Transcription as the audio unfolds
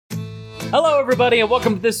Hello, everybody, and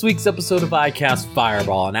welcome to this week's episode of iCast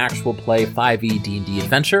Fireball, an actual play 5e D&D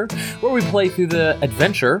adventure, where we play through the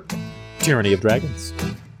adventure Tyranny of Dragons.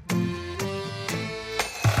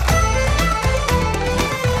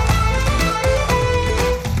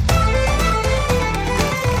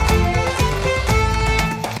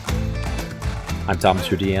 I'm Thomas,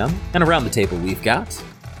 your DM, and around the table we've got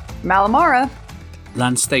Malamara,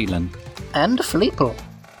 Lance Thalen, and Fleeple.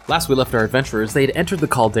 Last we left our adventurers, they had entered the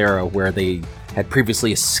caldera where they had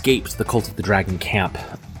previously escaped the Cult of the Dragon camp,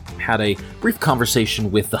 had a brief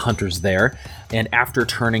conversation with the hunters there, and after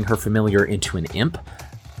turning her familiar into an imp,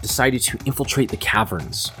 decided to infiltrate the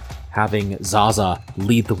caverns, having Zaza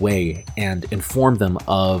lead the way and inform them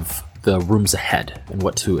of the rooms ahead and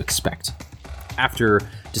what to expect. After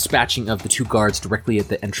dispatching of the two guards directly at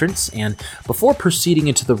the entrance, and before proceeding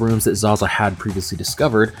into the rooms that Zaza had previously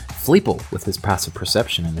discovered, Fleeple, with his passive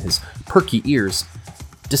perception and his perky ears,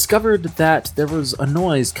 discovered that there was a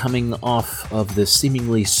noise coming off of this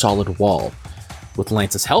seemingly solid wall. With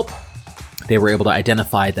Lance's help, they were able to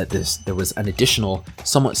identify that there was an additional,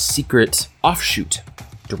 somewhat secret offshoot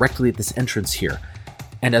directly at this entrance here.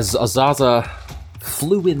 And as Zaza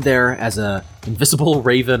flew in there as an invisible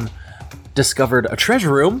raven, discovered a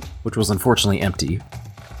treasure room, which was unfortunately empty,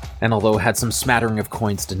 and although it had some smattering of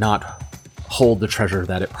coins, did not hold the treasure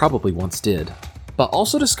that it probably once did, but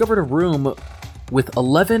also discovered a room with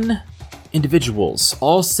 11 individuals,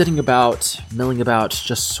 all sitting about, milling about,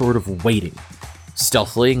 just sort of waiting.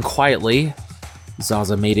 Stealthily and quietly,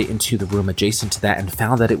 Zaza made it into the room adjacent to that and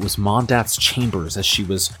found that it was Mondath's chambers as she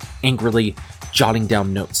was angrily jotting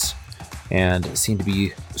down notes and seemed to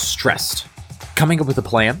be stressed. Coming up with a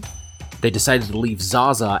plan, they decided to leave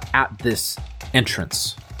Zaza at this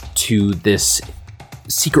entrance to this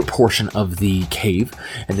secret portion of the cave,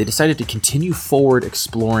 and they decided to continue forward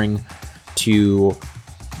exploring to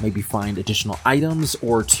maybe find additional items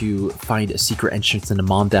or to find a secret entrance into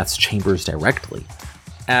Mondath's chambers directly.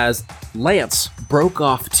 As Lance broke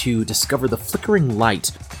off to discover the flickering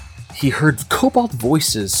light, he heard kobold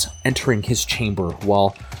voices entering his chamber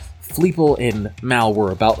while Fleeple and Mal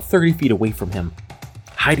were about 30 feet away from him.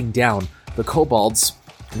 Hiding down, the kobolds,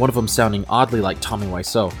 one of them sounding oddly like Tommy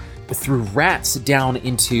Wiseau, threw rats down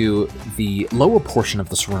into the lower portion of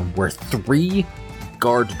this room where 3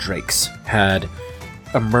 guard drakes had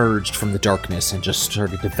emerged from the darkness and just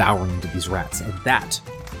started devouring these rats. And that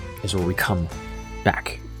is where we come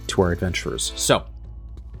back to our adventurers. So,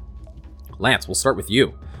 Lance, we'll start with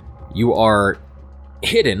you. You are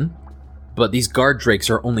hidden, but these guard drakes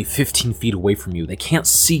are only 15 feet away from you. They can't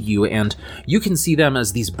see you, and you can see them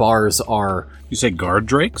as these bars are... You say guard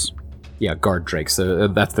drakes? Yeah, guard drakes.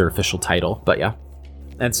 That's their official title, but yeah.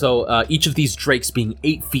 And so each of these drakes being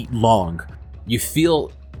 8 feet long, you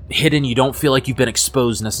feel hidden. You don't feel like you've been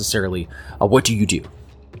exposed necessarily. What do you do?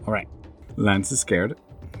 All right. Lance is scared.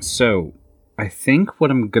 So I think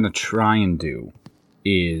what I'm going to try and do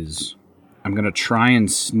is I'm going to try and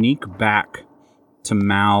sneak back to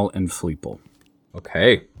Mal and Fleeple.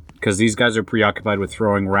 Okay. Because these guys are preoccupied with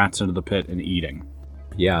throwing rats into the pit and eating.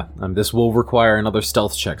 Yeah, this will require another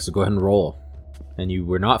stealth check, so go ahead and roll. And you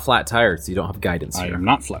were not flat-tired, so you don't have guidance here. I am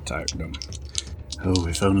not flat-tired, no. Oh,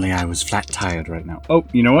 if only I was flat-tired right now. Oh,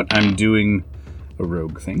 you know what? I'm doing a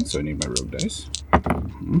rogue thing, so I need my rogue dice.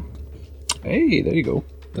 Mm-hmm. Hey, there you go.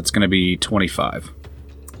 That's going to be 25.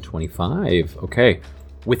 25, okay.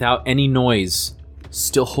 Without any noise,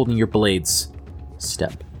 still holding your blades,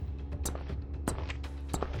 step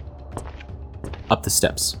up the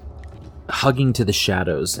steps, hugging to the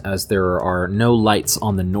shadows as there are no lights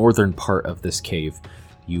on the northern part of this cave.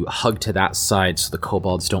 You hug to that side so the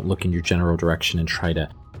kobolds don't look in your general direction and try to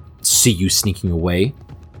see you sneaking away.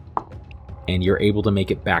 And you're able to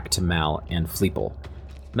make it back to Mal and Fleeple.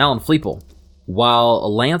 Mal and Fleeple,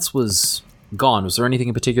 while Lance was gone, was there anything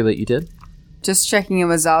in particular that you did? just checking in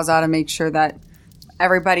with Zaza to make sure that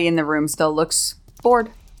everybody in the room still looks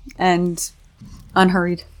bored and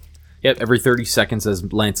unhurried. Yep, every 30 seconds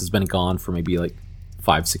as Lance has been gone for maybe like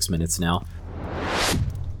 5-6 minutes now.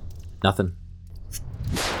 Nothing.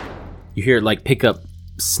 You hear like pick up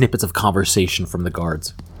snippets of conversation from the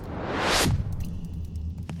guards.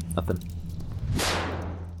 Nothing.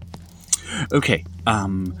 Okay,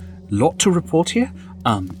 lot to report here.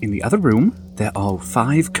 In the other room, there are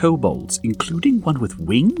 5 kobolds, including one with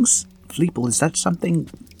wings. Fleeple, is that something?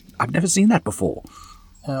 I've never seen that before.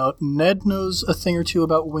 Ned knows a thing or two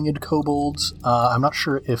about winged kobolds. I'm not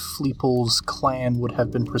sure if Fleeple's clan would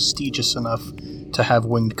have been prestigious enough to have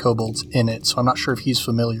winged kobolds in it, so I'm not sure if he's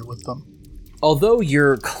familiar with them. Although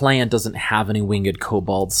your clan doesn't have any winged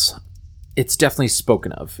kobolds, It's definitely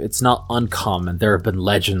spoken of. It's not uncommon. There have been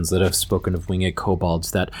legends that have spoken of winged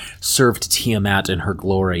kobolds that served Tiamat in her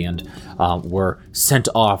glory and were sent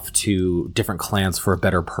off to different clans for a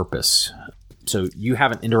better purpose. So you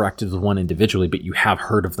haven't interacted with one individually, but you have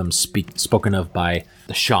heard of them spoken of by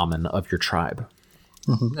the shaman of your tribe.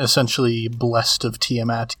 Mm-hmm. Essentially blessed of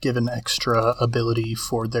Tiamat, given extra ability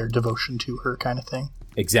for their devotion to her kind of thing.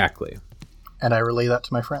 Exactly. And I relay that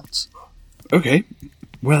to my friends. Okay.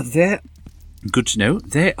 Well, they're good to know.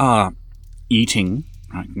 They are eating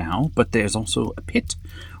right now, but there's also a pit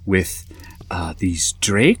with these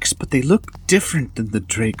drakes, but they look different than the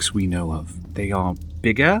drakes we know of. They are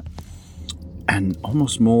bigger and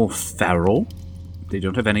almost more feral. They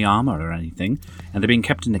don't have any armor or anything, and they're being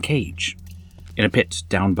kept in a cage, in a pit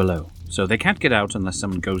down below. So they can't get out unless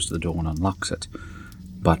someone goes to the door and unlocks it.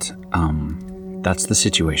 But, that's the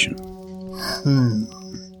situation.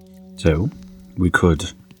 So, we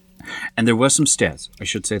could... And there were some stairs. I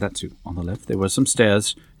should say that too. On the left, there were some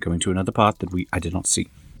stairs going to another part that I did not see.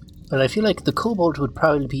 Well, I feel like the kobold would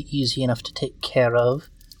probably be easy enough to take care of,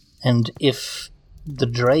 and if the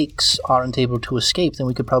drakes aren't able to escape, then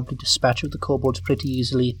we could probably dispatch of the kobolds pretty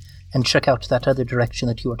easily and check out that other direction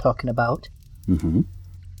that you were talking about. Mm-hmm.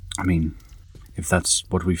 I mean, if that's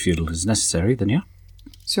what we feel is necessary, then yeah.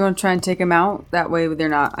 So you want to try and take them out? That way they're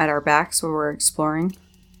not at our backs while we're exploring?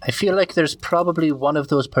 I feel like there's probably one of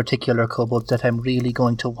those particular kobolds that I'm really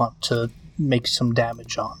going to want to make some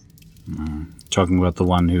damage on. Talking about the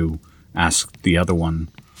one who asked the other one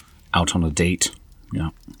out on a date. Yeah.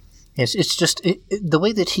 Yes, it's just the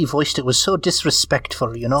way that he voiced it was so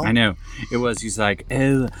disrespectful, you know? I know. It was. He's like,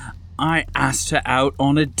 oh, I asked her out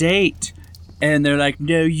on a date. And they're like,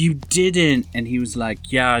 no, you didn't. And he was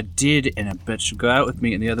like, yeah, I did. And I bet she'll go out with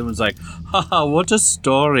me. And the other one's like, haha, what a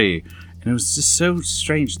story. And it was just so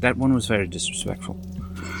strange. That one was very disrespectful.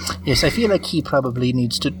 Yes, I feel like he probably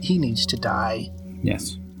needs to die.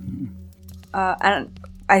 Yes. And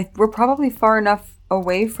we're probably far enough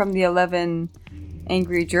away from the 11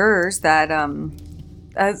 angry jurors that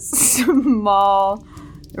a small,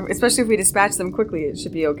 especially if we dispatch them quickly, it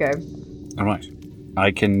should be okay. All right.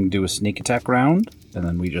 I can do a sneak attack round, and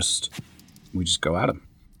then we just go at him.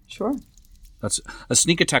 Sure. That's a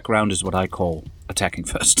sneak attack round is what I call attacking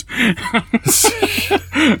first.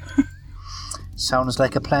 Sounds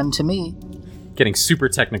like a plan to me. Getting super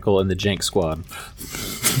technical in the Jank squad.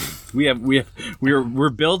 We're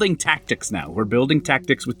building tactics now. We're building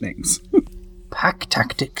tactics with names. Pack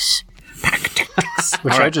tactics. Pack tactics.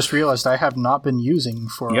 Which I just realized I have not been using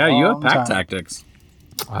for a long time. Yeah, you have pack tactics.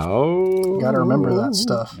 Oh. Gotta remember that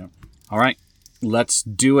stuff. Yep. All right, let's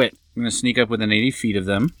do it. I'm going to sneak up within 80 feet of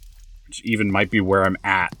them, which even might be where I'm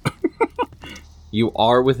at. You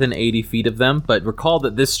are within 80 feet of them, but recall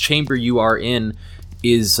that this chamber you are in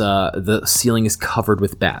is, the ceiling is covered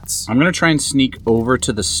with bats. I'm going to try and sneak over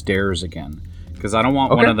to the stairs again, because I don't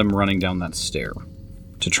want one of them running down that stair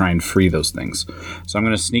to try and free those things. So I'm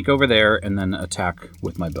going to sneak over there and then attack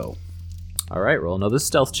with my bow. All right, roll another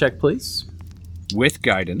stealth check, please. With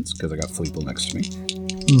guidance, because I got Fleeple next to me.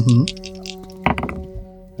 Mm-hmm.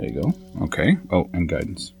 There you go. Okay. Oh, and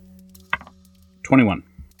guidance. 21.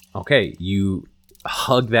 Okay, you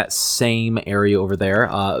hug that same area over there.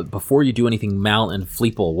 Before you do anything, Mal and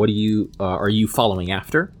Fleeple, what are you following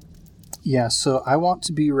after? Yeah, so I want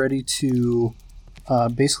to be ready to,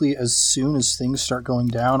 basically as soon as things start going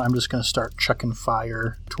down, I'm just going to start chucking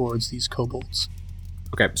fire towards these kobolds.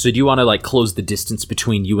 Okay, so do you want to, close the distance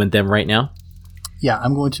between you and them right now? Yeah,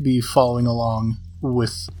 I'm going to be following along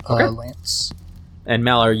with Lance. And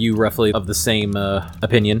Mal, are you roughly of the same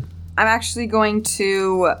opinion? I'm actually going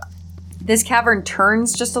to... This cavern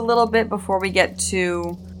turns just a little bit before we get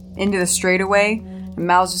into the straightaway. And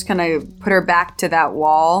Mal's just going to put her back to that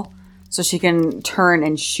wall so she can turn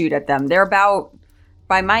and shoot at them. They're about,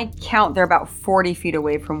 by my count, they're about 40 feet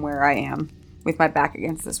away from where I am with my back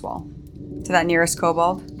against this wall. To that nearest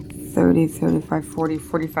kobold. 30, 35, 40,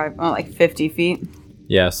 45, 50 feet.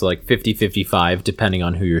 Yeah, so 50, 55, depending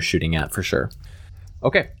on who you're shooting at, for sure.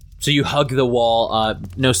 Okay, so you hug the wall.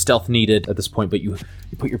 No stealth needed at this point, but you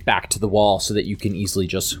put your back to the wall so that you can easily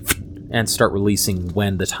just and start releasing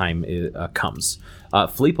when the time comes.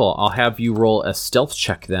 Fleeple, I'll have you roll a stealth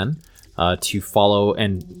check then to follow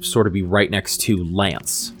and sort of be right next to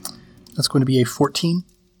Lance. That's going to be a 14.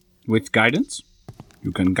 With guidance,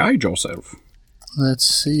 you can guide yourself. Let's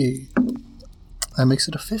see. That makes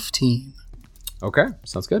it a 15. Okay,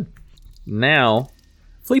 sounds good. Now,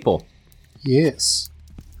 Fleeple. Yes.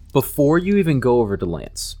 Before you even go over to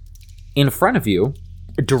Lance, in front of you,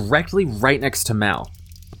 directly right next to Mal,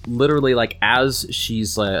 literally as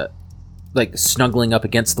she's like snuggling up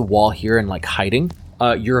against the wall here and like hiding.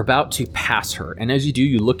 You're about to pass her, and as you do,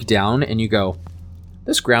 you look down and you go,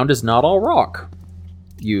 "This ground is not all rock."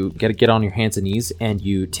 You get on your hands and knees, and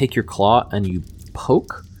you take your claw and you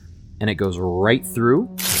poke, and it goes right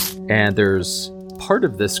through. And there's part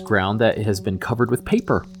of this ground that has been covered with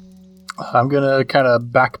paper. I'm going to kind of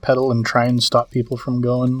backpedal and try and stop people from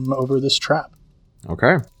going over this trap.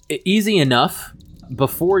 Okay. Easy enough.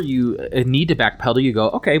 Before you need to backpedal, you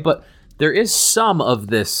go, okay, but there is some of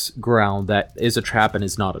this ground that is a trap and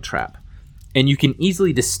is not a trap. And you can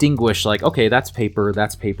easily distinguish, like, okay, that's paper,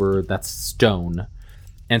 that's stone.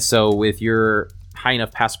 And so with your high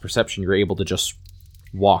enough passive perception, you're able to just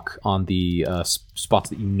walk on the spots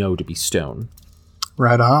that you know to be stone.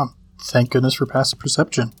 Right on. Thank goodness for passive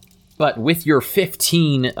perception. But with your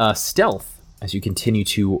 15 stealth, as you continue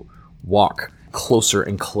to walk closer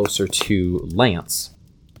and closer to Lance,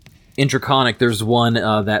 in Draconic, there's the one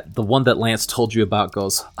that Lance told you about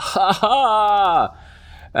goes, "Ha ha!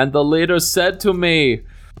 And the leader said to me,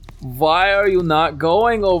 'Why are you not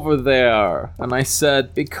going over there?' And I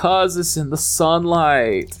said, 'Because it's in the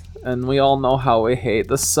sunlight. And we all know how we hate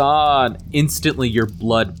the sun.'" Instantly, your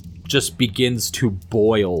blood just begins to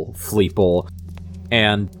boil, Fleeple.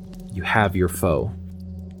 And you have your foe.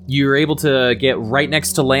 You're able to get right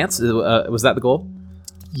next to Lance. Was that the goal?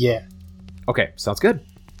 Yeah. Okay, sounds good.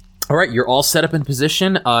 All right, you're all set up in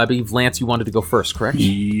position. I believe, Lance, you wanted to go first, correct?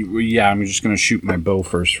 Yeah, I'm just going to shoot my bow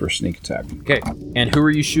first for sneak attack. Okay, and who are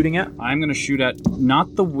you shooting at? I'm going to shoot at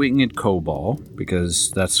not the winged kobold, because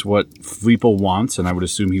that's what Fleeple wants, and I would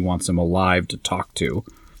assume he wants him alive to talk to,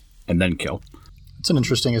 and then kill. It's an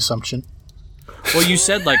interesting assumption. Well, you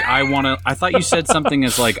said, like, I thought you said something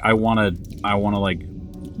as, like, I want to, like,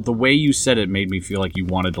 the way you said it made me feel like you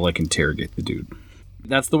wanted to, like, interrogate the dude.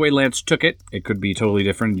 That's the way Lance took it. It could be totally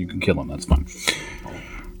different. You can kill him. That's fine.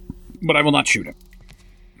 But I will not shoot him.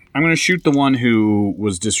 I'm going to shoot the one who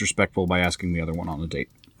was disrespectful by asking the other one on a date.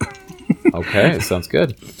 Okay, sounds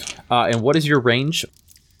good. And what is your range?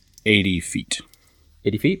 80 feet.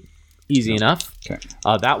 80 feet? Easy enough. Okay.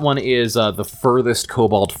 That one is the furthest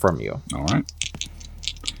kobold from you. All right.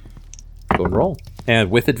 Go and roll. And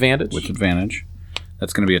with advantage? With advantage.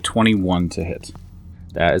 That's going to be a 21 to hit.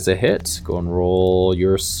 That is a hit. Go and roll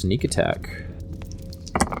your sneak attack.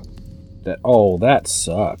 That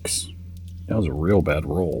sucks. That was a real bad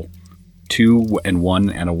roll. 2 and 1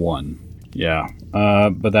 and a 1. Yeah.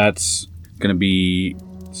 But that's going to be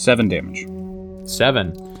 7 damage.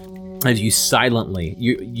 7. As you silently,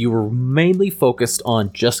 you were mainly focused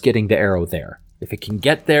on just getting the arrow there. If it can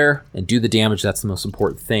get there and do the damage, that's the most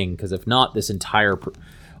important thing. Because if not, this entire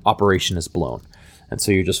operation is blown. And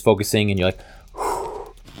so you're just focusing and you're like,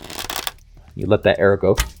 you let that arrow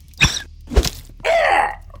go.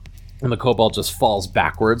 And the kobold just falls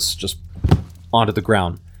backwards, just onto the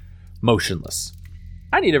ground, motionless.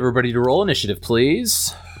 I need everybody to roll initiative,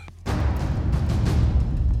 please.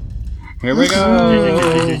 Here we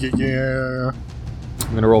go. Yeah.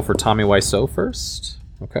 I'm going to roll for Tommy Wiseau first.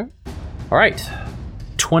 Okay. All right.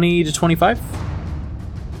 20 to 25.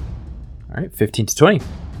 All right. 15 to 20.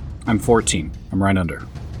 I'm 14. I'm right under.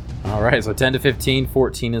 All right. So 10 to 15.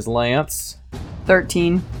 14 is Lance.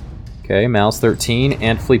 13. Okay. Mal's 13.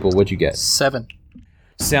 And Fleeple, what'd you get? 7.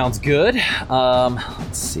 Sounds good.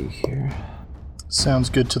 Let's see here. Sounds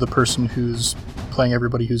good to the person who's playing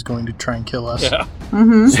everybody who's going to try and kill us. Yeah.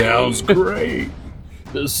 Mm-hmm. Sounds great.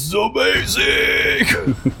 This is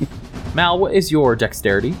amazing. Mal, what is your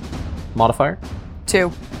dexterity modifier?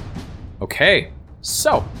 2. Okay.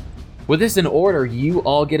 So, with this in order, you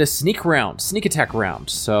all get a sneak attack round.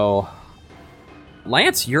 So,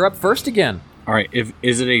 Lance, you're up first again. All right.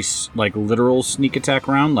 Is it a literal sneak attack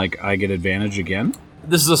round? Like I get advantage again?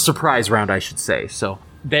 This is a surprise round, I should say. So,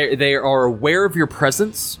 they are aware of your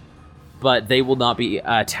presence, but they will not be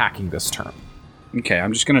attacking this turn. Okay.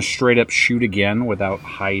 I'm just gonna straight up shoot again without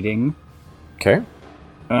hiding. Okay.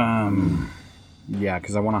 Yeah,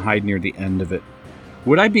 because I want to hide near the end of it.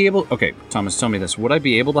 Would I be able... Okay, Thomas, tell me this. Would I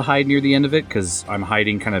be able to hide near the end of it? Because I'm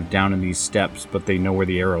hiding kind of down in these steps, but they know where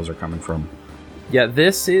the arrows are coming from. Yeah,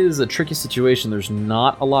 this is a tricky situation. There's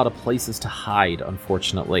not a lot of places to hide,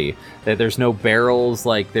 unfortunately. There's no barrels,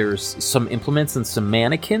 like there's some implements and some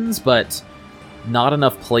mannequins, but not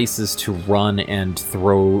enough places to run and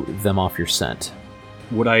throw them off your scent.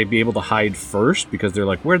 Would I be able to hide first? Because they're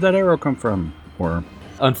like, where'd that arrow come from? Or...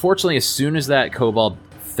 Unfortunately, as soon as that kobold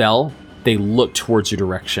fell, they looked towards your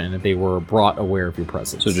direction and they were brought aware of your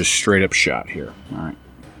presence. So just straight up shot here. All right.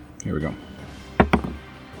 Here we go.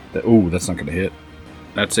 That's not going to hit.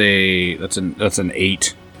 That's an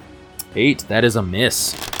 8. 8, that is a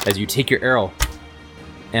miss. As you take your arrow,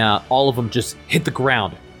 all of them just hit the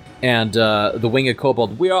ground. And the winged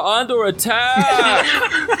kobold, we are under attack!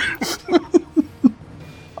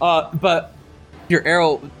 But your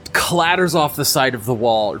arrow clatters off the side of the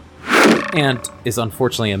wall and is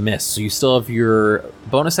unfortunately a miss. So you still have your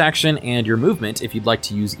bonus action and your movement if you'd like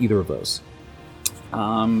to use either of those.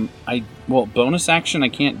 Bonus action, I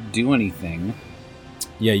can't do anything.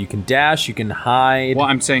 Yeah, you can dash, you can hide. Well,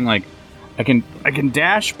 I'm saying like I can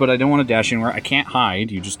dash, but I don't want to dash anywhere. I can't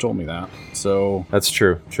hide. You just told me that. So that's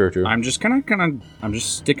true. True. I'm just I'm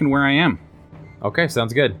just sticking where I am. Okay,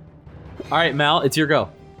 sounds good. All right, Mal, it's your go.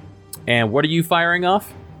 And what are you firing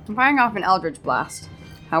off? I'm firing off an Eldritch Blast.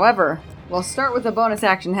 However, we'll start with a bonus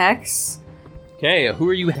action hex. Okay, who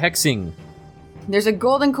are you hexing? There's a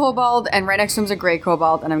golden kobold, and right next to him's a gray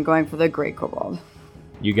kobold, and I'm going for the gray kobold.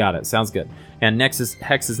 You got it. Sounds good. And next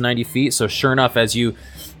hex is 90 feet, so sure enough, as you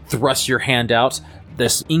thrust your hand out,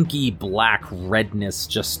 this inky black redness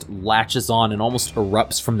just latches on and almost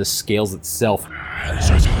erupts from the scales itself.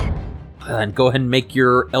 And go ahead and make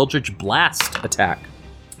your Eldritch Blast attack.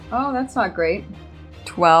 Oh, that's not great.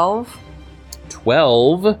 12.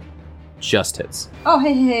 12 just hits. Oh,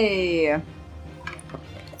 hey.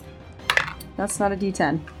 That's not a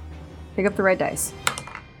D10. Pick up the right dice.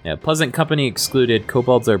 Yeah, pleasant company excluded.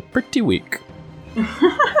 Kobolds are pretty weak.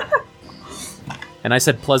 And I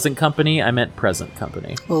said pleasant company, I meant present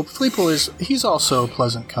company. Well, Fleeple he's also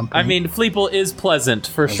pleasant company. I mean, Fleeple is pleasant,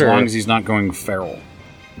 for sure. As long as he's not going feral.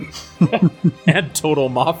 And total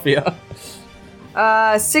mafia.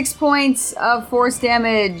 6 points of force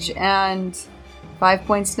damage and 5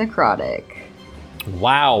 points necrotic.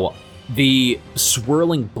 Wow. The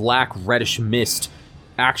swirling black reddish mist,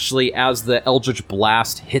 actually, as the Eldritch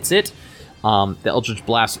Blast hits it, the Eldritch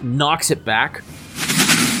Blast knocks it back,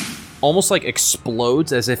 almost like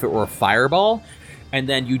explodes as if it were a fireball, and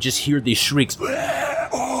then you just hear these shrieks,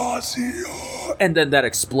 and then that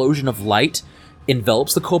explosion of light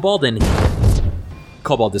envelops the kobold, and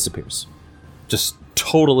kobold disappears. Just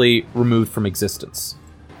totally removed from existence.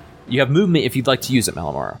 You have movement if you'd like to use it,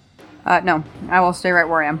 Malamara. No, I will stay right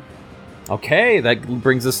where I am. Okay, that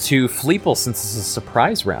brings us to Fleeple, since it's a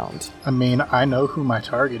surprise round. I mean, I know who my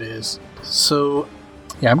target is. So,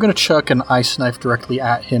 yeah, I'm going to chuck an ice knife directly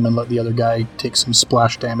at him and let the other guy take some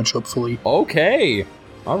splash damage, hopefully. Okay,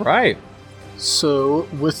 all right. So,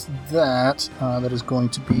 with that, that is going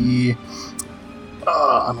to be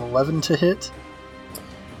an 11 to hit.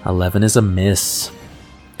 11 is a miss.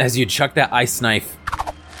 As you chuck that ice knife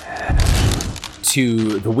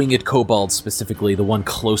to the winged kobold, specifically the one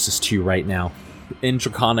closest to you right now. In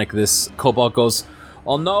Draconic, this kobold goes,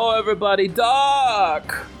 "Oh no, everybody,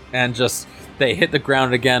 duck!" And just, they hit the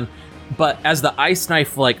ground again. But as the ice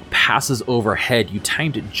knife, passes overhead, you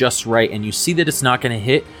timed it just right, and you see that it's not going to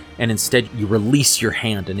hit, and instead you release your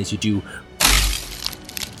hand, and as you do,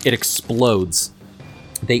 it explodes.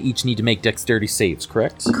 They each need to make dexterity saves,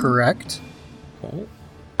 correct? Correct. Okay.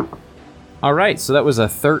 All right, so that was a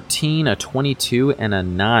 13, a 22, and a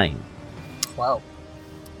 9. Wow.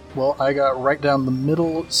 Well, I got right down the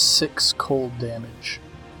middle, 6 cold damage.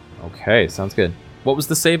 Okay, sounds good. What was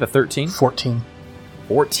the save, a 13? 14.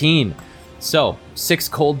 14. So, 6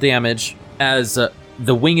 cold damage. As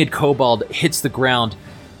the winged kobold hits the ground,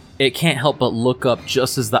 it can't help but look up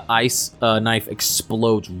just as the ice knife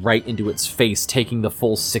explodes right into its face, taking the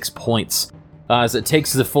full 6 points. As it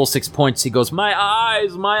takes the full 6 points, he goes, "My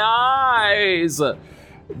eyes, my eyes!"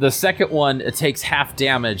 The second one, it takes half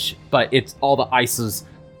damage, but it's all the ice is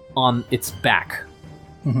on its back.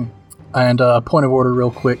 Mm-hmm. And point of order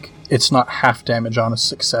real quick, it's not half damage on a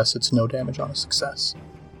success, it's no damage on a success.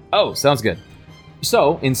 Oh, sounds good.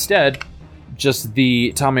 So, instead, just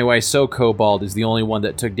the Tommy Wiseau kobold is the only one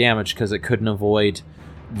that took damage because it couldn't avoid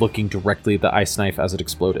looking directly at the ice knife as it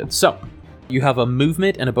exploded. So, you have a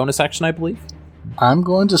movement and a bonus action, I believe? I'm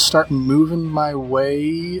going to start moving my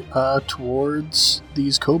way towards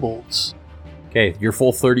these kobolds. Okay, your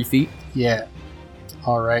full 30 feet? Yeah.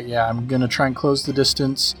 Alright, yeah, I'm going to try and close the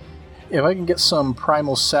distance. If I can get some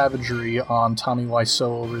primal savagery on Tommy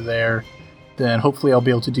Wiseau over there, then hopefully I'll be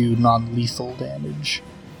able to do non-lethal damage.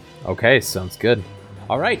 Okay, sounds good.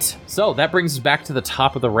 All right, so that brings us back to the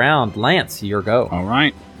top of the round. Lance, your go. All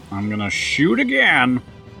right, I'm going to shoot again,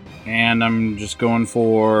 and I'm just going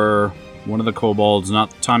for one of the kobolds,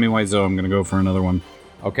 not Tommy Wiseau. I'm going to go for another one.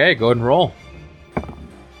 Okay, go ahead and roll.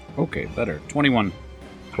 Okay, better. 21.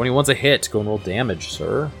 21's a hit. Go and roll damage,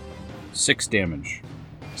 sir. 6 damage.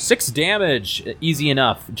 6 damage. Easy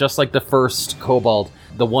enough. Just like the first kobold.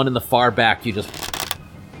 The one in the far back, you just...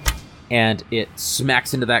 And it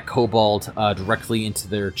smacks into that kobold directly into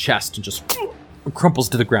their chest and just crumples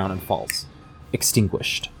to the ground and falls.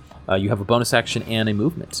 extinguished. You have a bonus action and a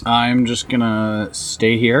movement. I'm just gonna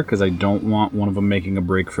stay here because I don't want one of them making a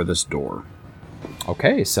break for this door.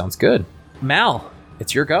 Okay, sounds good. Mal,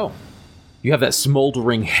 it's your go. You have that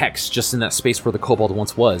smoldering hex just in that space where the kobold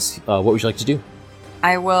once was. What would you like to do?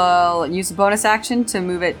 I will use a bonus action to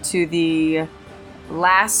move it to the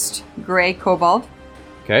last gray kobold.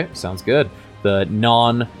 Okay, sounds good. The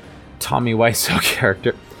non-Tommy Wiseau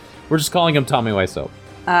character. We're just calling him Tommy Wiseau.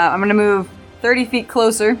 I'm going to move 30 feet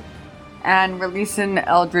closer and release an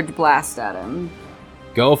Eldritch Blast at him.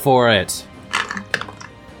 Go for it.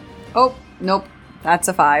 Oh, nope. That's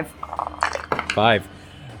a 5. 5.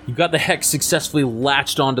 You've got the hex successfully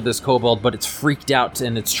latched onto this kobold, but it's freaked out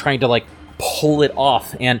and it's trying to, pull it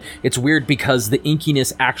off. And it's weird because the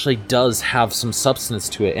inkiness actually does have some substance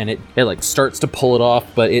to it, and it starts to pull it off,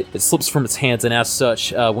 but it slips from its hands, and as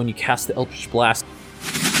such, when you cast the Eldritch Blast,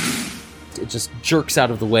 it just jerks out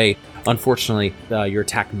of the way. Unfortunately, your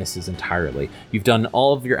attack misses entirely. You've done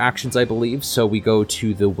all of your actions, I believe, so we go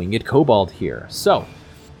to the Winged Kobold here. So,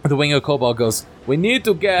 the Winged Kobold goes, "We need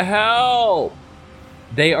to get help!"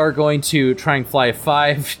 They are going to try and fly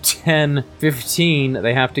 5, 10, 15.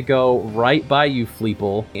 They have to go right by you,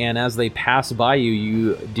 Fleeple. And as they pass by you,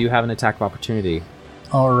 you do have an attack of opportunity.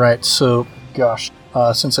 All right, so,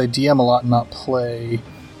 since I DM a lot and not play,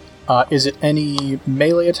 is it any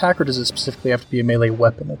melee attack, or does it specifically have to be a melee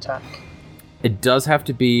weapon attack? It does have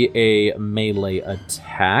to be a melee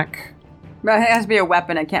attack. But it has to be a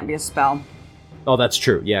weapon. It can't be a spell. Oh, that's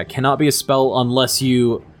true. Yeah, it cannot be a spell unless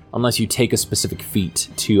you take a specific feat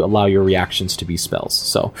to allow your reactions to be spells.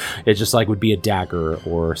 So it just would be a dagger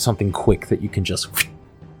or something quick that you can just...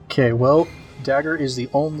 Okay, well, dagger is the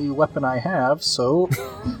only weapon I have, so...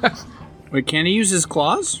 Wait, can he use his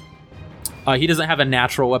claws? He doesn't have a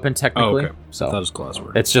natural weapon, technically. Oh, okay. So I thought his claws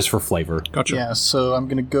were. it's just for flavor. Gotcha. Yeah, so I'm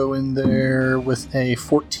going to go in there with a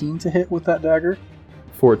 14 to hit with that dagger.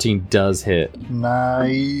 14 does hit.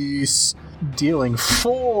 Nice. Dealing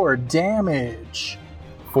 4 damage.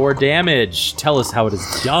 4 damage. Tell us how it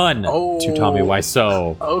is done to Tommy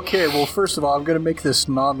Wiseau. Okay, well, first of all, I'm going to make this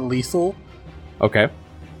non-lethal. Okay.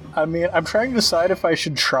 I mean, I'm trying to decide if I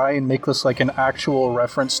should try and make this an actual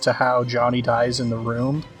reference to how Johnny dies in the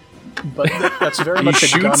room. But that's very much a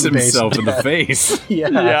shoots gun-based himself in the death. face.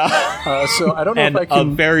 Yeah. So I don't know And if I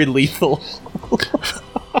can... very lethal.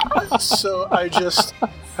 So I just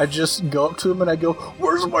go up to him and I go,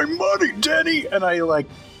 "Where's my money, Denny?" And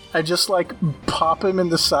I just pop him in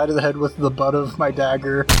the side of the head with the butt of my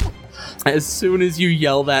dagger. As soon as you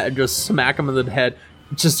yell that and just smack him in the head,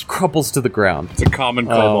 it just crumples to the ground. It's a common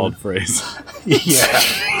kobold phrase. Yeah.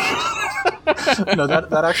 No,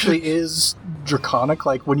 that actually is Draconic.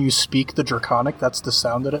 When you speak the Draconic, that's the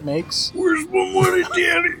sound that it makes. Where's my money,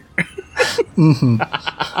 Danny?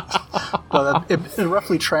 Well, it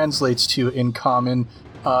roughly translates to, in common,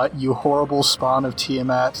 "You horrible spawn of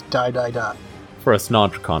Tiamat, die, die, die." For us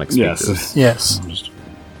non-draconic speakers. Yes.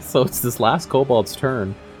 So it's this last kobold's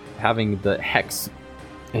turn, having the hex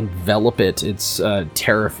envelop it. It's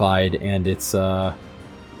terrified, and it's gonna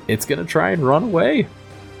try and run away.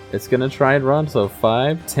 It's gonna try and run. So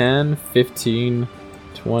 5, 10, 15,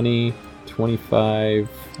 20, 25,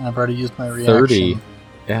 I've already used my reaction. 30.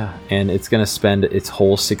 Yeah, and it's gonna spend its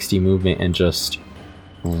whole 60 movement and just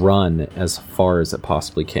run as far as it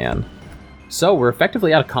possibly can. So we're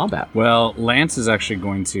effectively out of combat. Well, Lance is actually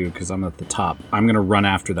going to, because I'm at the top, I'm going to run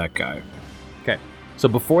after that guy. Okay. So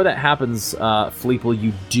before that happens, Fleeple,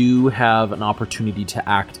 you do have an opportunity to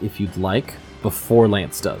act if you'd like before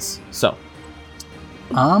Lance does. So.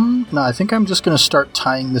 No, I think I'm just going to start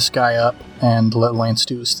tying this guy up and let Lance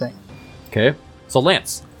do his thing. Okay. So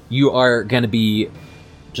Lance, you are going to be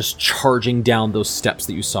just charging down those steps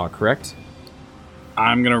that you saw, correct?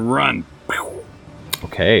 I'm going to run.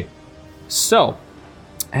 Okay. So,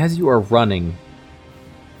 as you are running,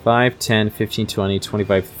 5, 10, 15, 20,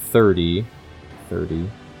 25, 30,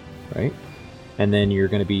 right? And then you're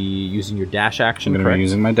going to be using your dash action, I'm going to correct? be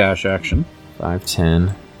using my dash action. 5,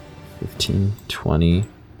 10, 15, 20,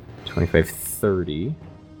 25, 30.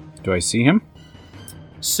 Do I see him?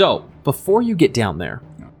 So, before you get down there,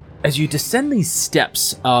 as you descend these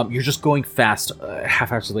steps, you're just going fast,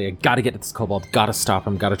 half-heartedly. I gotta get to this kobold, gotta stop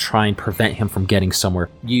him, gotta try and prevent him from getting somewhere.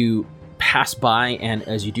 You pass by, and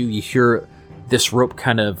as you do, you hear this rope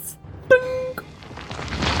kind of... ding!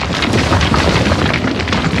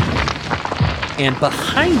 And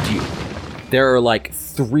behind you, there are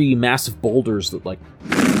 3 massive boulders that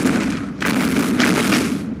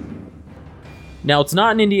Now, it's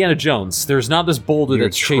not in Indiana Jones. There's not this boulder You're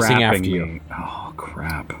that's chasing after trapping you. me. Oh,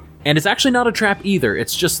 crap. And it's actually not a trap either.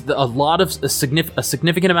 It's just a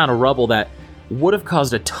significant amount of rubble that would have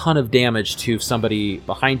caused a ton of damage to somebody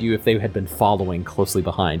behind you if they had been following closely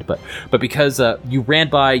behind. But because you ran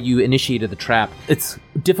by, you initiated the trap. It's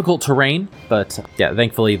difficult terrain, but yeah,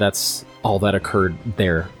 thankfully that's all that occurred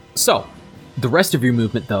there. So, the rest of your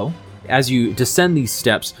movement, though, as you descend these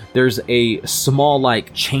steps, there's a small,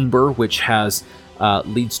 chamber which has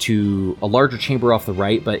leads to a larger chamber off the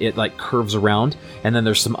right, but it, curves around, and then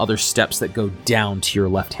there's some other steps that go down to your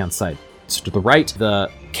left-hand side. So to the right, the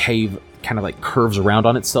cave kind of curves around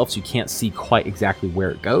on itself, so you can't see quite exactly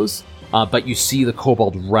where it goes, but you see the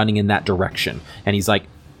kobold running in that direction, and he's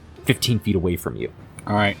 15 feet away from you.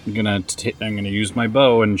 All right, I'm gonna use my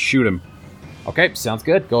bow and shoot him. Okay, sounds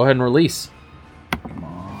good. Go ahead and release. Come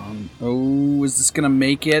on. Oh, is this gonna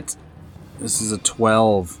make it? This is a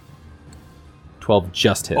 12. 12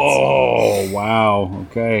 just hits. Oh, wow.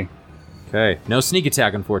 Okay. Okay, no sneak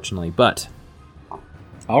attack, unfortunately, but...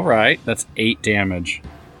 All right, that's 8 damage.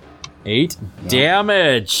 8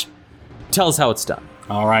 damage! Tell us how it's done.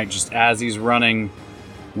 All right, just as he's running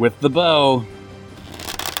with the bow,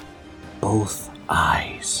 both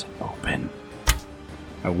eyes open.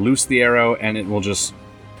 I loose the arrow, and it will just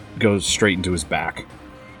go straight into his back.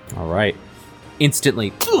 All right.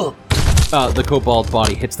 Instantly, the kobold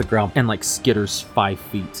body hits the ground and skitters 5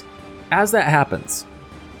 feet. As that happens,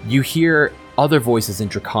 you hear other voices in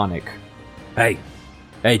Draconic. Hey,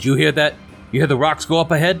 did you hear that? You hear the rocks go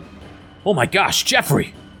up ahead? Oh my gosh,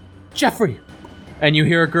 Jeffrey! And you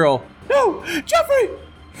hear a girl, no, Jeffrey!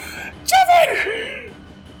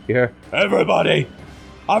 You hear, everybody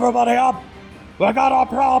up! We got a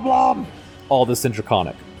problem! All this in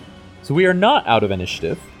Draconic. So we are not out of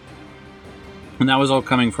initiative. And that was all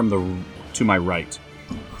coming from to my right.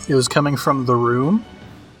 It was coming from the room?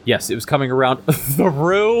 Yes, it was coming around the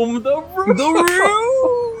room.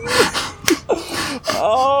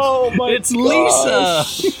 Oh my It's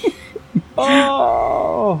gosh. Lisa!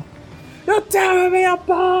 Oh! You're tearing me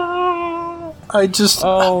apart!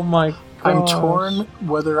 Oh my god. I'm torn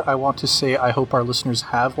whether I want to say I hope our listeners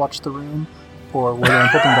have watched The Room, or whether I'm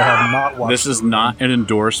hoping they have not watched This is not an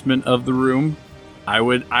endorsement of The Room. I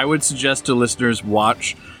would suggest to listeners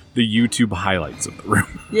watch the YouTube highlights of The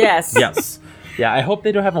Room. Yes. Yes. Yeah, I hope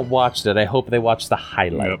they haven't watched it. I hope they watch the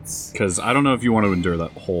highlights. Because I don't know if you want to endure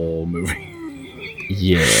that whole movie.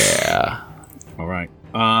 Yeah. All right.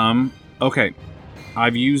 Okay.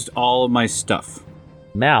 I've used all of my stuff.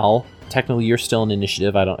 Mal, technically you're still in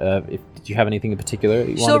initiative. I don't. Did you have anything in particular that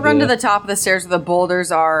you She'll run to the top of the stairs where the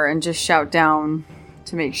boulders are and just shout down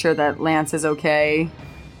to make sure that Lance is okay,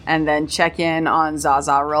 and then check in on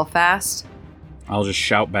Zaza real fast. I'll just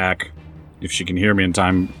shout back. If she can hear me in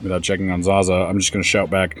time without checking on Zaza, I'm just going to shout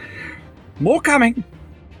back, more coming!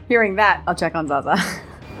 Hearing that, I'll check on Zaza.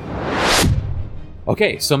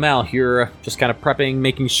 Okay, so Mal, you're just kind of prepping,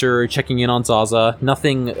 making sure, checking in on Zaza.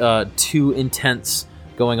 Nothing too intense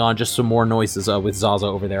going on, just some more noises with Zaza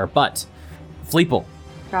over there. But, Fleeple.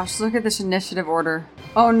 Gosh, look at this initiative order.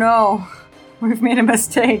 Oh no, we've made a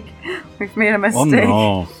mistake. Oh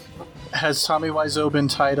no. Has Tommy Wiseau been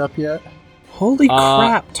tied up yet? Holy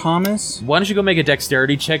crap, Thomas. Why don't you go make a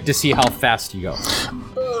dexterity check to see how fast you go?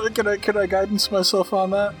 Can I guidance myself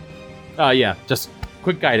on that? Yeah, just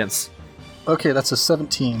quick guidance. Okay, that's a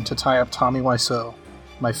 17 to tie up Tommy Wiseau.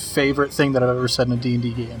 My favorite thing that I've ever said in a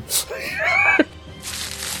D&D game.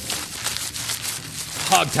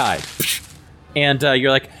 Hogtied. And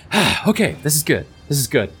you're like, okay, this is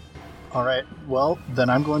good. All right, well, then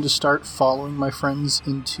I'm going to start following my friends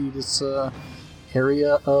into this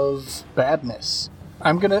area of badness.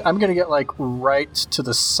 I'm gonna get right to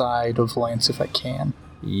the side of Lance if I can.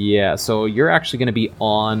 Yeah, so you're actually going to be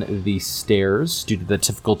on the stairs due to the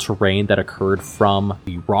typical terrain that occurred from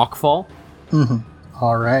the rockfall. Mm-hmm.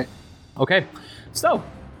 All right. Okay, so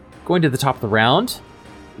going to the top of the round,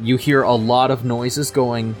 you hear a lot of noises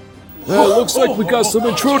going. Looks like we got some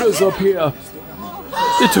intruders up here.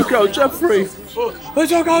 They took out Jeffrey.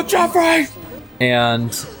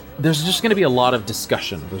 And there's just going to be a lot of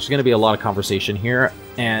discussion. There's going to be a lot of conversation here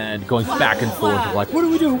and going back and forth of what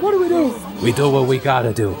do we do? We do what we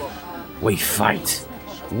gotta do. We fight.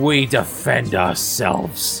 We defend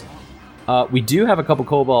ourselves. We do have a couple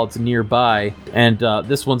kobolds nearby, and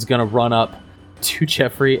this one's going to run up to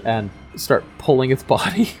Jeffrey and start pulling its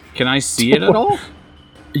body. Can I see it at all?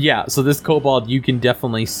 Yeah, so this kobold you can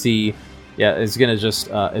definitely see. Yeah, is going to just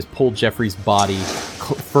is pull Jeffrey's body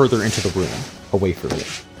further into the room, away from you.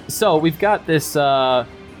 So we've got this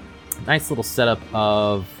nice little setup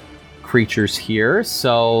of creatures here.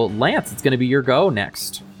 So Lance, it's going to be your go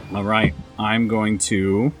next. All right, I'm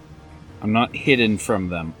not hidden from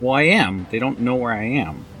them. Well, I am. They don't know where I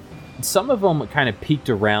am. some of them kind of peeked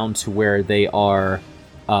around to where they are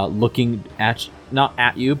looking at, not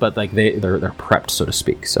at you, but like they're prepped, so to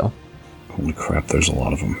speak. So, holy crap, there's a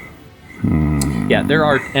lot of them. Yeah, there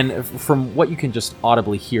are, and from what you can just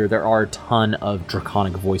audibly hear, there are a ton of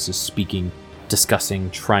draconic voices speaking, discussing,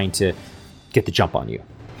 trying to get the jump on you.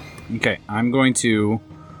 Okay, I'm going to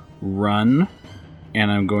run,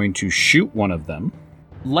 and I'm going to shoot one of them.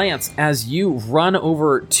 Lance, as you run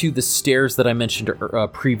over to the stairs that I mentioned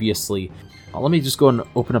previously, let me just go and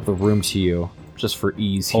open up the room to you, just for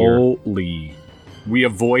ease here. Holy. We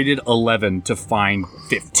avoided 11 to find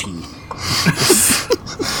 15.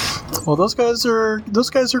 Well, those guys are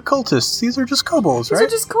cultists. These are just kobolds, right? These are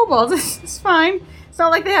just kobolds. It's fine. It's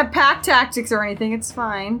not like they have pack tactics or anything. It's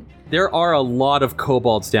fine. There are a lot of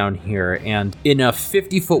kobolds down here, and in a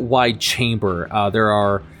 50-foot wide chamber, there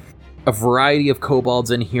are a variety of kobolds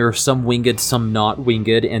in here, some winged, some not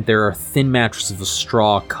winged, and there are thin mattresses of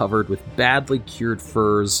straw covered with badly cured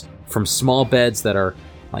furs from small beds that are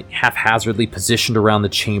like haphazardly positioned around the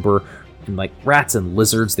chamber, and like rats and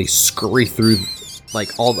lizards, they scurry through like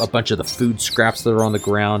a bunch of the food scraps that are on the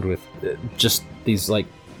ground with just these like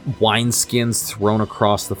wine skins thrown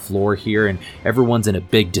across the floor here, and everyone's in a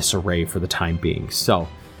big disarray for the time being. So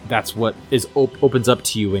that's what is opens up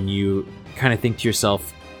to you, and you kind of think to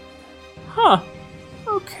yourself, huh,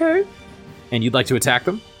 okay. And you'd like to attack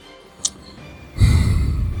them?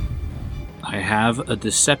 I have a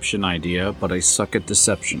deception idea, but I suck at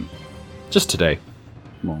deception. Just today.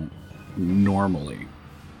 Well, normally.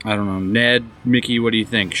 I don't know. Ned, Mickey, what do you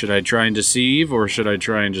think? Should I try and deceive, or should I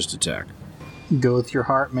try and just attack? Go with your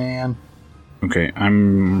heart, man. Okay,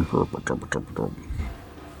 I'm... To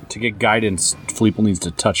get guidance, Fleeple needs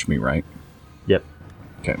to touch me, right? Yep.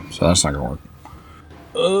 Okay, so that's not gonna work.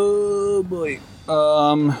 Oh, boy.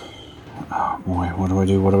 Oh, boy, what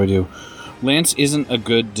do I do? Lance isn't a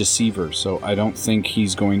good deceiver, so I don't think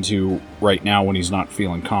he's going to, right now, when he's not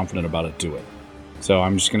feeling confident about it, do it. So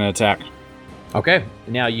I'm just gonna attack. Okay,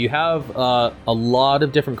 now you have a lot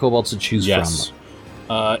of different kobolds to choose Yes. from.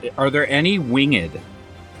 Are there any winged?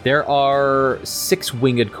 There are 6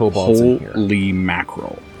 winged kobolds in here. Holy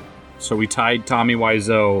mackerel. So we tied Tommy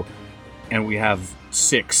Wiseau, and we have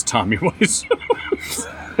 6 Tommy Wiseaus.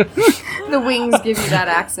 The wings give you that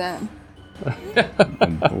accent.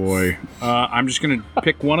 Oh boy. I'm just going to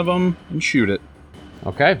pick one of them and shoot it.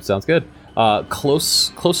 Okay, sounds good.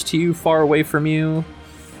 Close to you, far away from you.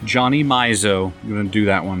 Johnny Mizo. I'm going to do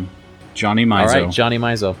that one. Johnny Mizo. All right, Johnny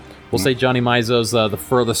Mizo. We'll say Johnny Mizo's the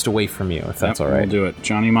furthest away from you, if that's all right. We'll do it.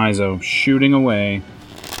 Johnny Mizo shooting away.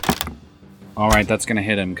 All right, that's going to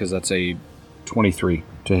hit him because that's a 23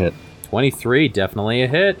 to hit. 23, definitely a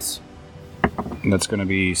hit. And that's going to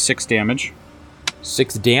be 6 damage.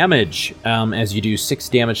 6 damage. As you do 6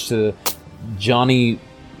 damage to Johnny...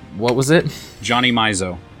 What was it? Johnny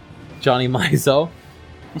Mizo. Johnny Mizo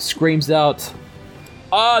screams out,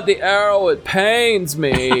 the arrow, it pains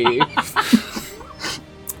me.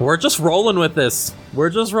 We're just rolling with this. We're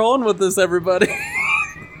just rolling with this, everybody.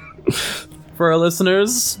 For our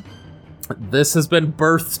listeners, this has been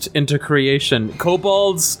birthed into creation.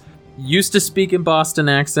 Kobolds used to speak in Boston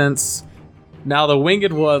accents. Now the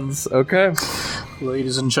winged ones, okay?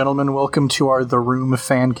 Ladies and gentlemen, welcome to our The Room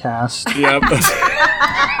fan cast. Yep.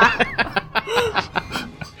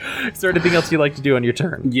 Is there anything else you'd like to do on your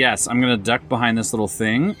turn? Yes, I'm going to duck behind this little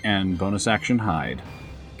thing and bonus action hide.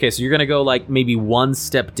 Okay, so you're going to go like maybe one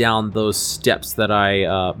step down those steps that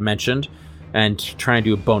I mentioned and try and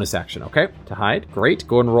do a bonus action, okay? To hide. Great.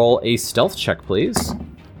 Go and roll a stealth check, please.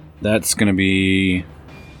 That's going to be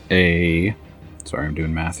a... Sorry, I'm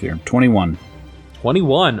doing math here. 21.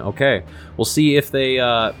 21, okay. We'll see if they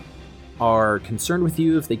are concerned with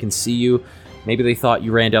you, if they can see you. Maybe they thought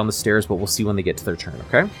you ran down the stairs, but we'll see when they get to their turn,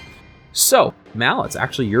 okay? So, Mal, it's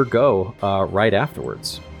actually your go right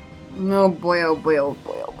afterwards. Oh boy, oh boy, oh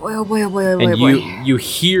boy, oh boy, oh boy, oh boy, oh boy, And oh boy. you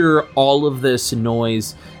hear all of this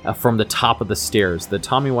noise from the top of the stairs. The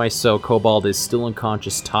Tommy Wiseau kobold is still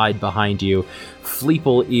unconscious, tied behind you.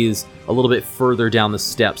 Fleeple is a little bit further down the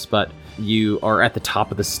steps, but you are at the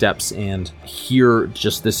top of the steps and hear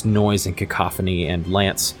just this noise and cacophony. And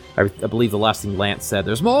Lance, I believe the last thing Lance said,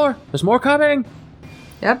 there's more coming.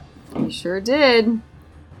 Yep, he sure did.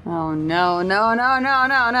 Oh no, no, no, no,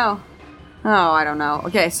 no, no. Oh, I don't know.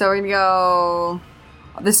 Okay, so we're gonna go...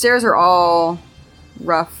 The stairs are all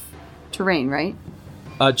rough terrain, right?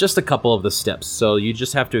 Just a couple of the steps. So you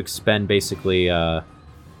just have to expend basically 5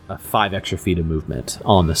 extra feet of movement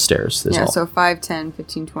on the stairs. Yeah, all. so 5, 10,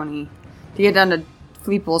 15, 20. To get down to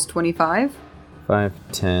Fleeple's 25. 5,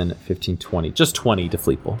 10, 15, 20. Just 20 to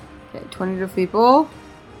Fleeple. Okay, 20 to Fleeple.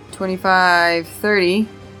 25, 30.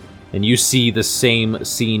 And you see the same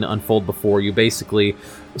scene unfold before you. Basically,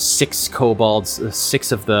 6 kobolds,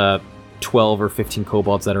 6 of the 12 or 15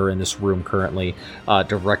 kobolds that are in this room currently,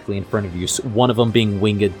 directly in front of you. So one of them being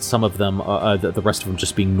winged, some of them, the rest of them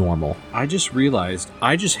just being normal. I just realized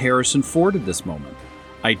I just Harrison Forded this moment.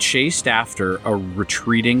 I chased after a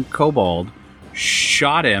retreating kobold,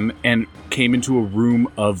 shot him, and came into a room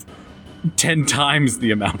of 10 times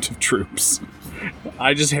the amount of troops.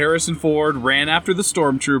 I just Harrison Ford ran after the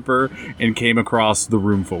stormtrooper and came across the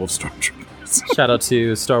room full of stormtroopers. Shout out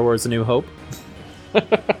to Star Wars: A New Hope.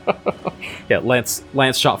 Yeah, Lance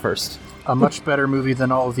shot first. A much better movie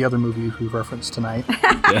than all of the other movies we've referenced tonight.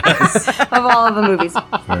 Yes, Of all of the movies.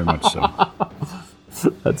 very much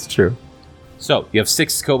so. That's true. So, you have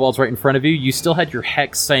 6 kobolds right in front of you. You still had your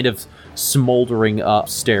hex kind of smoldering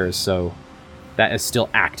upstairs, so that is still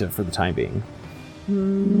active for the time being.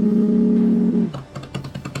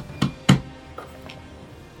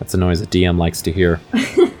 That's a noise a DM likes to hear.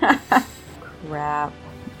 Crap.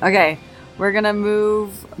 Okay, we're gonna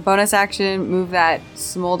bonus action, move that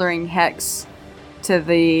smoldering hex to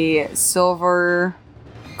the silver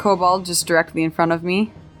kobold just directly in front of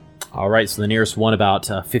me. All right, so the nearest one about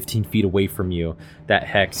 15 feet away from you, that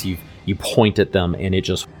hex, you point at them and it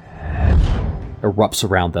just erupts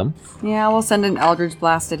around them. Yeah, we'll send an Eldritch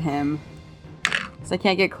Blast at him. So I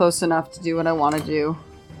can't get close enough to do what I want to do.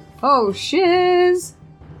 Oh, shiz!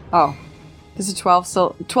 Oh, this is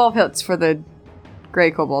 12 hits for the gray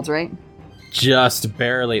kobolds, right? Just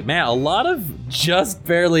barely. Man, a lot of just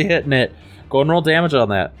barely hitting it. Go and roll damage on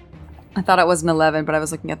that. I thought it was an 11, but I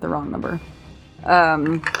was looking at the wrong number.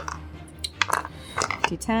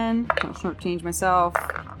 D10. I'll shortchange myself.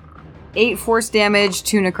 8 force damage,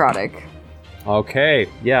 2 necrotic. Okay,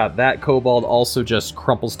 yeah, that kobold also just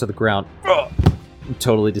crumples to the ground.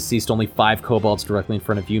 Totally deceased. Only 5 kobolds directly in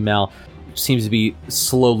front of you, Mal. Seems to be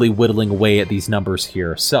slowly whittling away at these numbers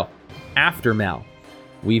here. So, after Mal,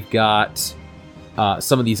 we've got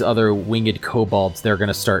some of these other winged kobolds. They're going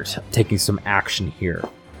to start taking some action here.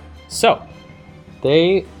 So,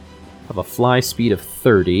 they have a fly speed of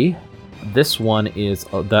 30. This one is,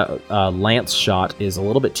 the lance shot is a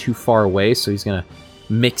little bit too far away, so he's going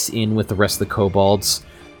to mix in with the rest of the kobolds,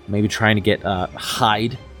 maybe trying to get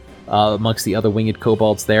hide amongst the other winged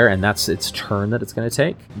kobolds there, and that's its turn that it's going to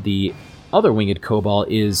take. The other winged kobold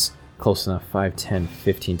is close enough, 5, 10,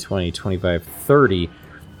 15, 20, 25, 30,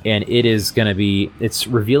 and it is going to be, it's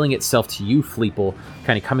revealing itself to you, Fleeple,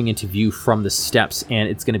 kind of coming into view from the steps, and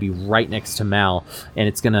it's going to be right next to Mal, and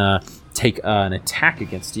it's going to take an attack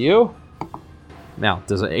against you. Mal,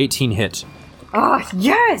 does an 18 hit? Oh,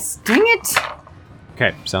 yes! Dang it!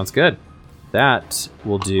 Okay, sounds good. That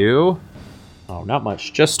will do... Oh, not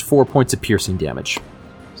much. Just 4 points of piercing damage.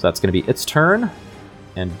 So that's going to be its turn.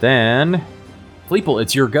 And then... Fleeple,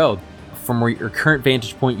 it's your go. From your current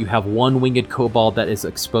vantage point, you have one winged kobold that is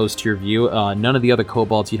exposed to your view. None of the other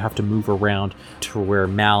kobolds, you'd have to move around to where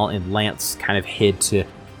Mal and Lance kind of hid to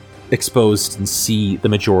exposed and see the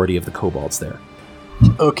majority of the kobolds there.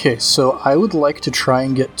 Okay, so I would like to try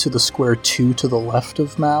and get to the square 2 to the left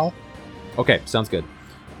of Mal. Okay, sounds good.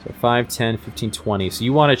 So 5, 10, 15, 20. So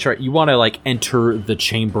you want to like enter the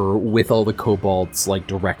chamber with all the kobolds like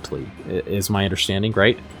directly, is my understanding,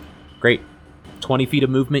 right? Great. 20 feet of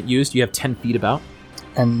movement used. You have 10 feet about.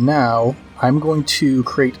 And now I'm going to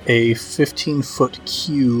create a 15-foot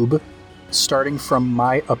cube starting from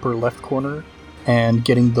my upper left corner and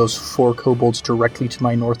getting those 4 kobolds directly to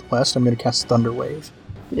my northwest. I'm going to cast Thunderwave.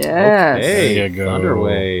 Yes. Okay, There you go.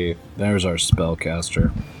 Thunderwave. There's our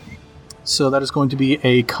spellcaster. So that is going to be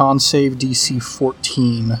a con save DC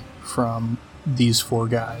 14 from these 4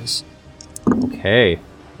 guys. Okay,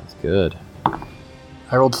 that's good.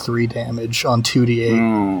 I rolled 3 damage on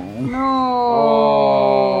 2d8.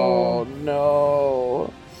 No.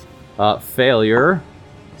 no. Failure,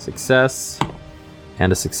 success,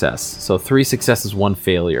 and a success. So 3 successes, 1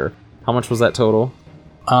 failure. How much was that total?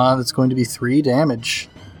 That's going to be 3 damage.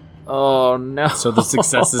 Oh no. So the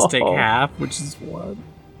successes take half, which is what?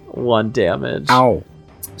 1 damage. Ow.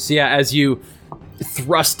 So yeah, as you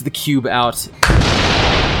thrust the cube out,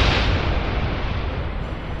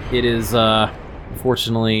 it is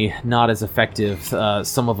unfortunately not as effective.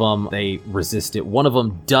 Some of them, they resist it. One of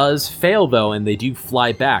them does fail though, and they do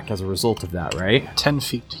fly back as a result of that, right? 10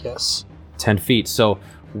 feet, yes. 10 feet. So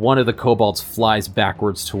one of the kobolds flies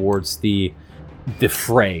backwards towards the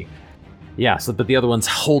fray. Yeah, so but the other ones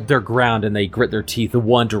hold their ground and they grit their teeth, the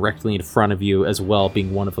one directly in front of you as well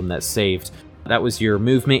being one of them that saved. That was your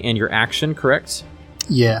movement and your action, correct?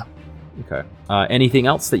 Yeah. Okay. Anything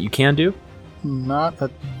else that you can do? Not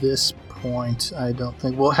at this point, I don't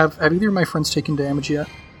think. Well, have either of my friends taken damage yet?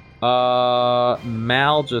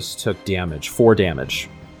 Mal just took damage. 4 damage.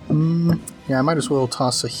 Yeah, I might as well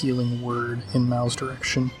toss a healing word in Mal's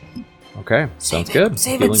direction. Okay, sounds good.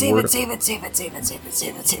 Save it, save it, save it, save it, save it, save it,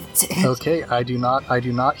 save it, save it, save it. Okay, I do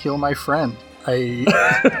not heal my friend. I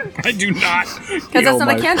do not. Because that's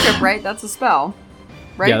not a cantrip, right? That's a spell.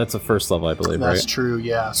 Right? Yeah, that's a first level, I believe, That's right? true,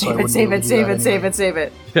 yeah. So I Save it, wouldn't save be able it, to do save that it, save anyway. it, save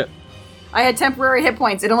it. Yeah. I had temporary hit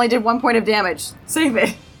points. It only did 1 point of damage. Save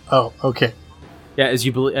it. Oh, okay. Yeah, as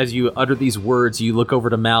you utter these words, you look over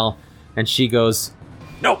to Mal, and she goes,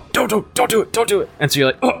 "No, don't do it!" And so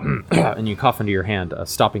you're like, oh, and you cough into your hand,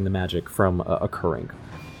 stopping the magic from occurring.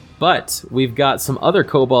 But we've got some other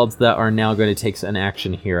kobolds that are now going to take an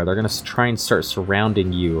action here. They're going to try and start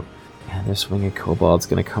surrounding you. And this winged kobold's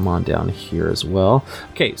going to come on down here as well.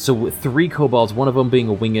 Okay, so with 3 kobolds, one of them being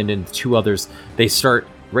a winged and 2 others, they start.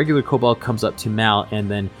 Regular kobold comes up to Mal,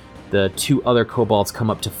 and then the 2 other kobolds come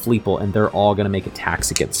up to Fleeple, and they're all going to make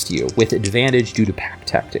attacks against you with advantage due to pack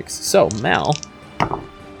tactics. So Mal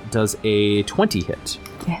does a 20 hit.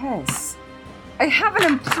 Yes. I have an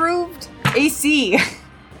improved AC.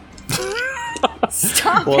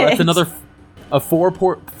 Stop Well, it. that's another 4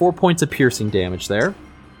 points of piercing damage there.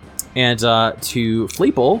 And to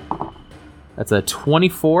Fleeple, that's a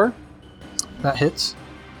 24 That hits.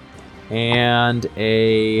 and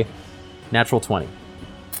a natural 20.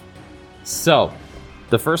 So,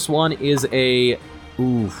 the first one is a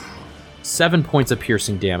 7 points of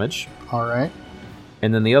piercing damage. All right.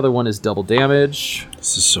 And then the other one is double damage.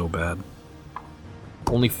 This is so bad.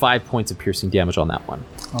 Only 5 points of piercing damage on that one.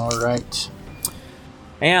 All right.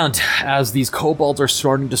 And as these kobolds are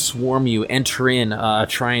starting to swarm you, enter in,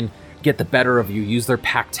 try and get the better of you, use their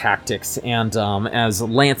pack tactics, and as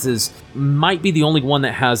Lance's might be the only one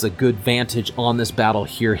that has a good vantage on this battle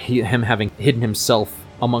here, him having hidden himself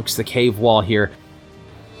amongst the cave wall here,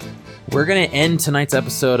 we're going to end tonight's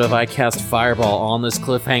episode of I Cast Fireball on this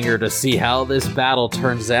cliffhanger to see how this battle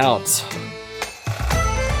turns out.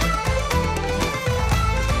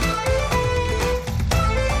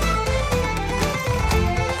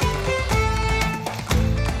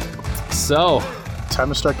 So, Time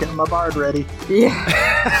to start getting my bard ready. Yeah.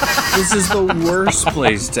 This is the worst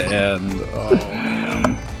place to end. Oh,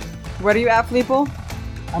 man. What are you at, Fleeple?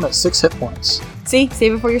 I'm at 6 hit points. See?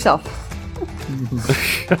 Save it for yourself.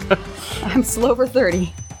 I'm slow for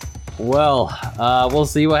 30. well, we'll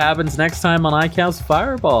see what happens next time on I Cast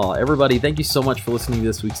Fireball. Everybody, thank you so much for listening to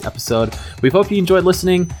this week's episode. We hope you enjoyed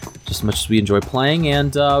listening just as much as we enjoy playing,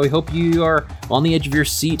 and we hope you are on the edge of your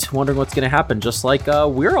seat wondering what's going to happen, just like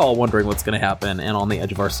we're all wondering what's going to happen and on the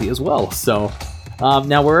edge of our seat as well. So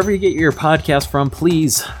now, wherever you get your podcast from,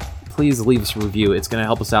 please leave us a review. It's going to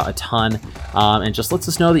help us out a ton, and just lets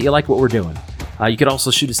us know that you like what we're doing. You could also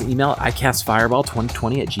shoot us an email at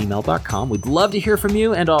icastfireball2020@gmail.com. We'd love to hear from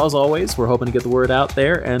you, and as always, we're hoping to get the word out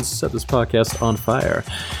there and set this podcast on fire.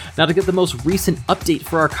 Now, to get the most recent update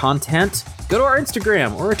for our content, go to our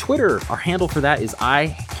Instagram or our Twitter. Our handle for that is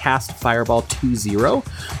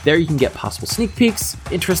icastfireball20. There you can get possible sneak peeks,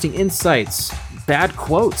 interesting insights, bad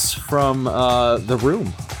quotes from the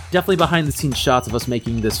room. Definitely behind the scenes shots of us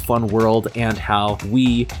making this fun world and how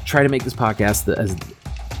we try to make this podcast as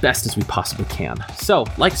best as we possibly can. So,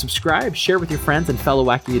 like, subscribe, share with your friends and fellow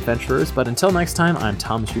wacky adventurers. But until next time, I'm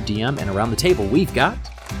Thomas, your DM, and around the table we've got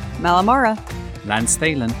Malamara. Lance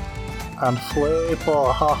Thalen. And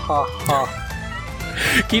Fleeple, ha ha ha.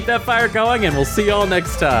 Keep that fire going, and we'll see y'all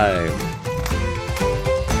next time.